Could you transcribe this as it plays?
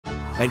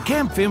At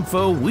Camp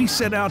Fimfo, we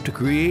set out to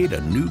create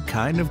a new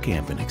kind of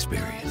camping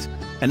experience.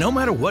 And no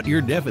matter what your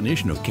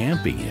definition of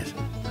camping is,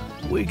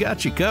 we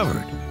got you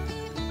covered.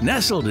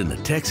 Nestled in the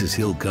Texas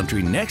Hill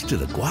Country next to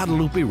the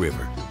Guadalupe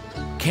River,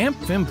 Camp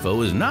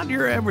Fimfo is not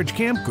your average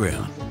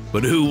campground.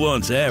 But who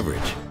wants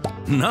average?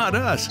 Not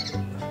us.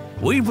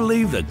 We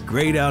believe the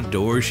great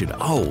outdoors should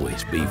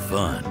always be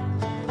fun,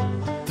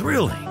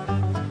 thrilling,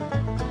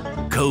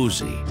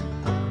 cozy,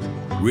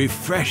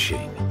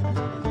 refreshing,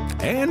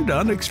 and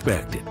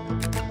unexpected.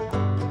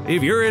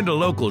 If you're into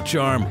local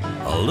charm,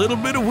 a little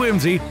bit of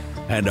whimsy,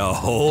 and a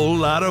whole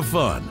lot of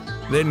fun,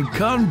 then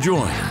come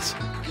join us.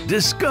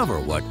 Discover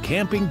what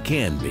camping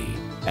can be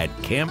at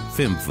Camp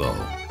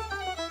Fimfo.